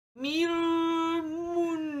Mil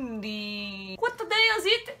Mundi. What the day is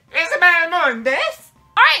it? It's about Mondays.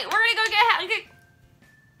 Alright, we're gonna go get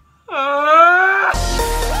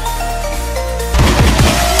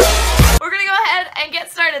We're gonna go ahead and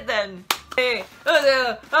get started then. Hey. It's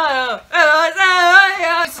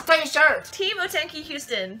a tight shirt. Team Otenki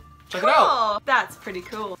Houston. Check it out. That's pretty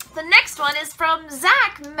cool. The next one is from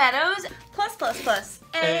Zach Meadows. Plus.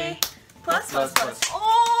 A. Plus.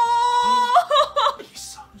 Oh! He's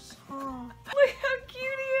so Look how cute he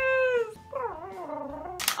is.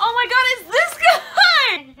 Oh my god, it's this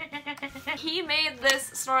guy! He made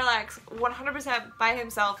this Snorlax 100% by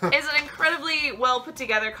himself. It's an incredibly well put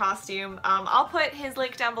together costume. I'll put his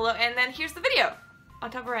link down below, and then here's the video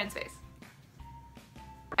on top of Ryan's face.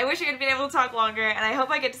 I wish I could be able to talk longer, and I hope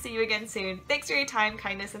I get to see you again soon. Thanks for your time,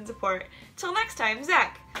 kindness, and support. Till next time,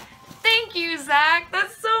 Zach. Thank you, Zach.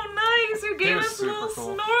 That's so nice. You gave us little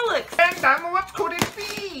cool Snorlax. And what could it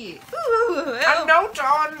be? Ooh, A note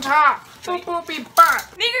on top. Boop boopy bop.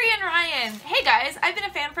 Niggery and Ryan. Hey guys, I've been a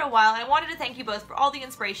fan for a while and I wanted to thank you both for all the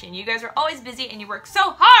inspiration. You guys are always busy and you work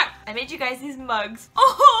so hard. I made you guys these mugs.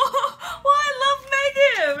 Oh, I love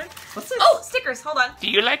Megan. What's this? Oh, stickers. Hold on. Do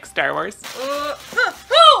you like Star Wars? Oh,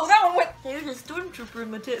 that one went. There's a stormtrooper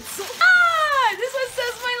in my tits. This one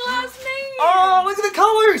says my last name. Oh, look at the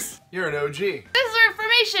colors. You're an OG. This is our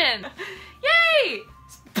information. Yay.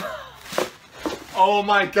 Oh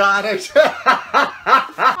my god, Spag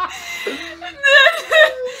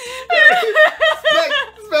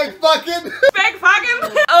fucking.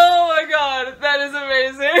 Oh my god, that is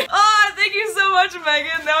amazing. Oh, thank you so much,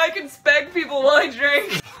 Megan. Now I can spag people while I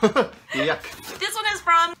drink. Yuck. This one is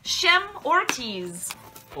from Shem Ortiz.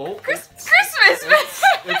 Oh, Christmas!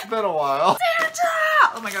 It's been a while. Santa!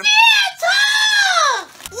 Oh my god. Santa!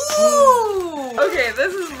 Ooh! Okay,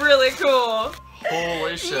 this is really cool.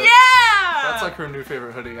 Holy shit. Yeah! That's like her new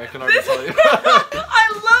favorite hoodie, I can already tell you.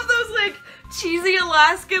 I love those like cheesy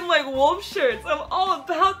Alaskan like wolf shirts. I'm all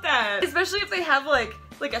about that. Especially if they have like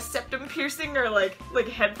a septum piercing or like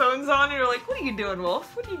headphones on and you're like, what are you doing,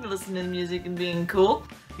 Wolf? What are you listening to music and being cool?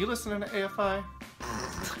 You listening to AFI?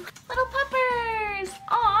 Little puppers!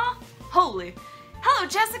 Aw! Holy. Hello,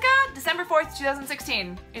 Jessica! December 4th,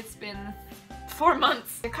 2016. It's been 4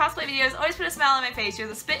 months. Your cosplay videos always put a smile on my face. You're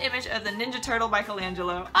the spit image of the Ninja Turtle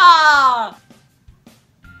Michelangelo. Ah!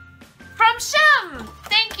 From Shem!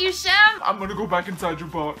 Thank you, Shem! I'm gonna go back inside your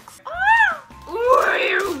box. Ah!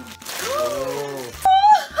 Ooh!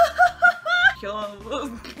 Kill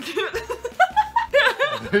him.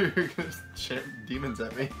 You're gonna chant demons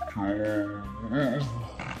at me.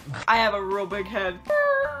 I have a real big head.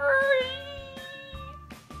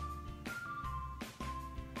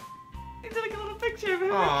 I did like a little picture of him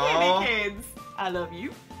with candy canes. I love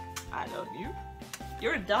you. I love you.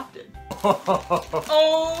 You're adopted.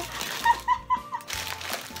 Oh.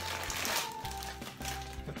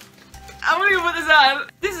 I'm gonna put this on.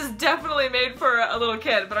 This is definitely made for a little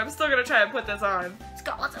kid, but I'm still gonna try and put this on. It's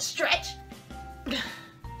got lots of stretch.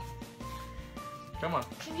 Come on.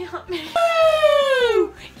 Can you help me?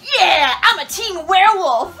 Woo! Yeah! I'm a teen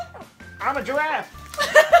werewolf! I'm a giraffe.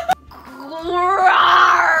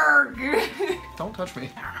 Don't touch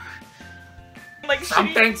me. Like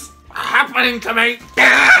something's happening to me.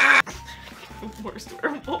 Worst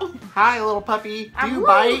werewolf. Hi, little puppy. Do you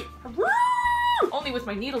bite? Only with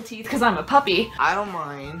my needle teeth, because I'm a puppy. I don't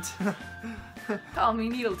mind. Call me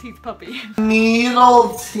needle teeth puppy.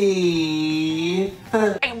 Needle teeth.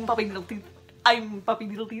 I'm puppy needle teeth. I'm puppy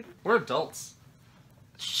needle teeth. We're adults.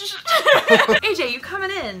 AJ, you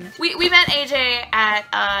coming in? We met AJ at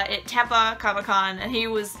Tampa Comic Con, and he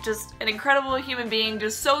was just an incredible human being,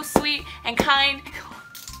 just so sweet and kind.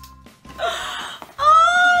 Oh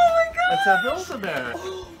my god! It's a Build-A-Bear.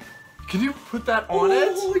 Can you put that on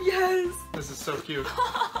it? Oh yes! This is so cute.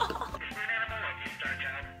 Aww.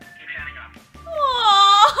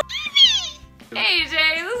 AJ,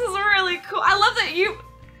 this is really cool. I love that you.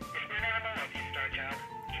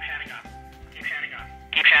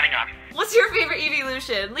 Keep chatting up. What's your favorite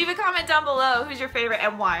evolution? Leave a comment down below. Who's your favorite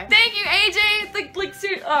and why? Thank you, AJ.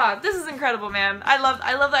 This is incredible, man. I love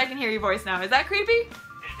that I can hear your voice now. Is that creepy? Keep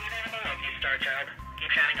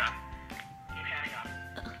chatting up.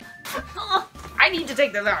 I need to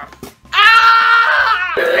take this off.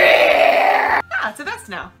 Ah! It's a vest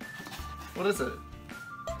now. What is it?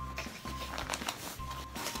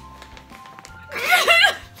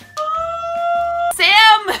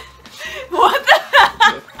 Sam! What the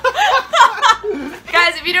heck?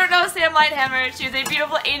 Guys, if you don't know Sam Lighthammer, she was a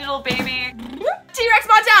beautiful angel baby. T-Rex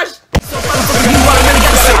montage!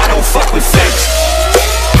 I don't fuck with fakes.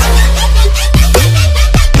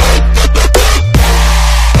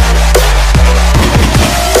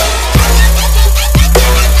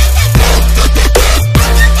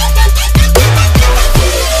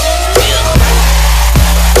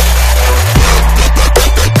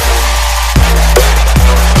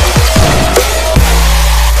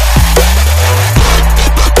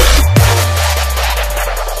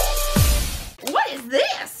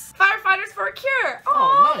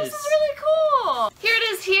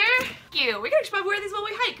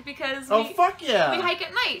 Yeah. We hike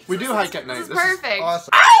at night. We do hike at night. This is perfect.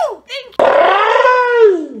 Awesome. Ow! Thank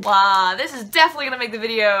you. Wow, this is definitely gonna make the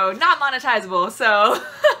video not monetizable, so.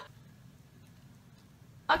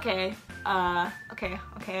 Okay. Okay.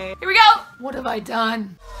 Here we go! What have I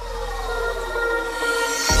done?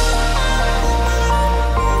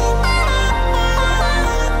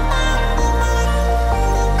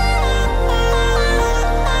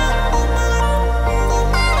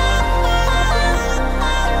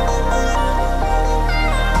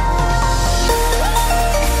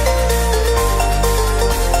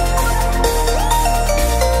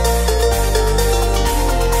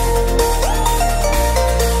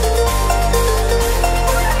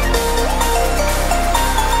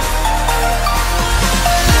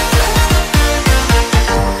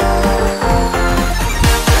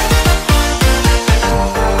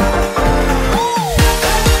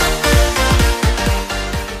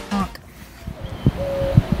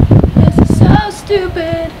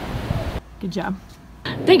 Stupid. Good job.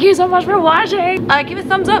 Thank you so much for watching. Give a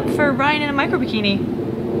thumbs up for Ryan in a micro bikini.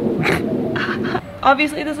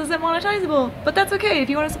 Obviously this isn't monetizable, but that's okay. If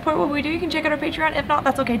you want to support what we do, you can check out our Patreon. If not,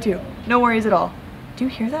 that's okay too. No worries at all. Do you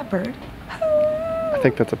hear that bird? I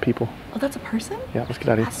think that's a people. Oh, that's a person? Yeah, let's get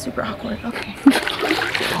out of here. That's super awkward. Okay.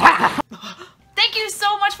 Thank you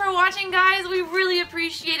so much for watching, guys. We really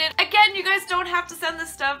appreciate it. Again, you guys don't have to send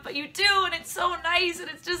this stuff, but you do, and it's so nice, and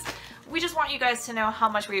it's just, we just want you guys to know how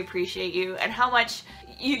much we appreciate you and how much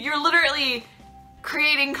you're literally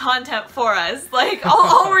creating content for us. Like,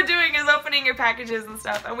 all we're doing is opening your packages and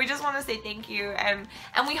stuff, and we just want to say thank you, and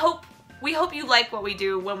we hope you like what we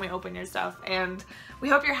do when we open your stuff, and we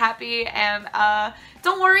hope you're happy, and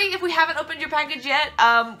don't worry if we haven't opened your package yet.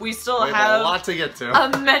 We still have a lot to get to.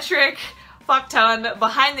 A metric fuck ton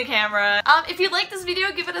behind the camera. If you like this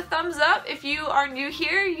video, give it a thumbs up. If you are new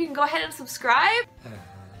here, you can go ahead and subscribe.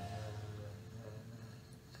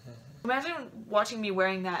 Imagine watching me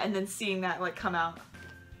wearing that and then seeing that like come out.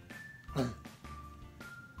 Oh,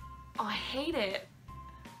 I hate it.